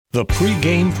The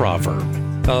pregame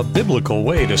proverb, a biblical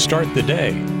way to start the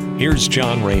day. Here's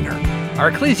John Rayner. Our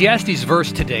Ecclesiastes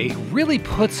verse today really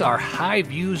puts our high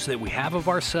views that we have of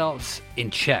ourselves in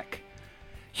check.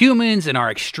 Humans in our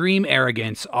extreme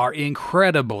arrogance are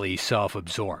incredibly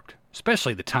self-absorbed,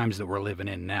 especially the times that we're living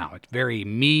in now. It's very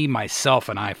me, myself,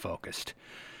 and I focused.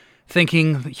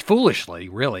 Thinking foolishly,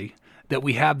 really, that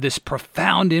we have this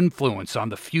profound influence on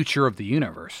the future of the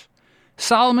universe.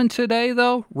 Solomon today,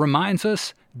 though, reminds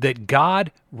us that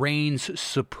God reigns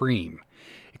supreme.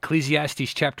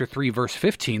 Ecclesiastes chapter 3, verse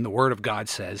 15, the Word of God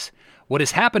says, "What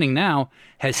is happening now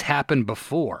has happened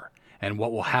before, and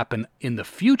what will happen in the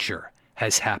future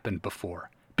has happened before."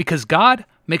 Because God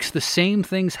makes the same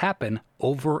things happen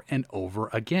over and over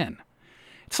again.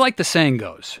 It's like the saying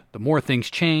goes, the more things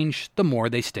change, the more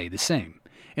they stay the same.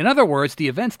 In other words, the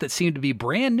events that seem to be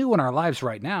brand new in our lives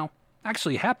right now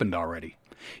actually happened already.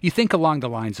 You think along the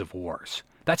lines of wars.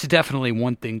 That's definitely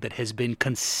one thing that has been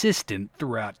consistent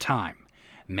throughout time.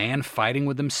 Man fighting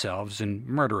with themselves and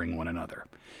murdering one another.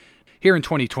 Here in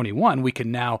 2021, we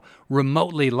can now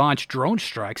remotely launch drone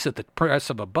strikes at the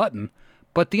press of a button,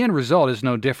 but the end result is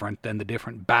no different than the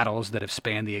different battles that have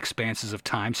spanned the expanses of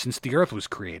time since the earth was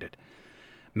created.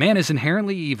 Man is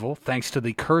inherently evil thanks to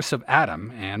the curse of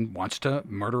Adam and wants to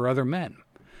murder other men.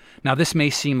 Now, this may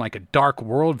seem like a dark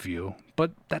worldview,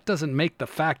 but that doesn't make the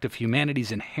fact of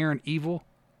humanity's inherent evil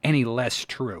any less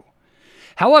true.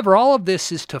 However, all of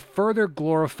this is to further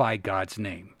glorify God's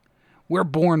name. We're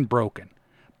born broken,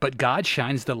 but God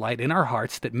shines the light in our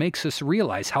hearts that makes us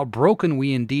realize how broken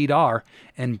we indeed are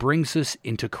and brings us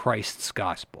into Christ's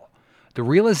gospel. The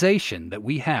realization that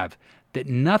we have that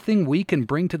nothing we can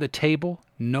bring to the table,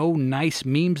 no nice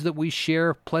memes that we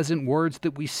share, pleasant words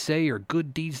that we say, or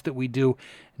good deeds that we do,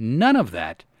 none of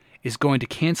that is going to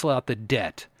cancel out the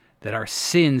debt that our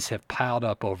sins have piled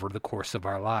up over the course of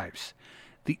our lives.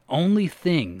 The only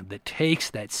thing that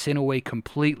takes that sin away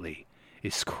completely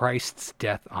is Christ's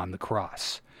death on the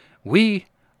cross. We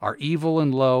are evil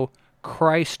and low.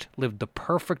 Christ lived the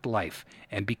perfect life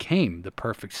and became the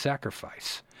perfect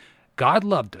sacrifice. God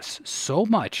loved us so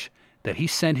much that he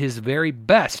sent his very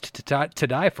best to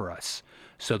die for us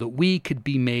so that we could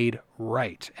be made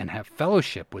right and have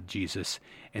fellowship with Jesus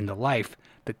in the life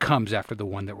that comes after the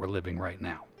one that we're living right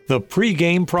now. The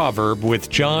pregame proverb with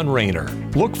John Rayner.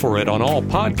 Look for it on all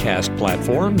podcast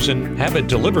platforms and have it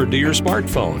delivered to your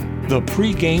smartphone. The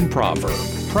pregame proverb,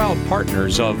 proud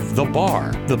partners of The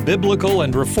Bar, the Biblical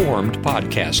and Reformed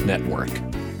Podcast Network.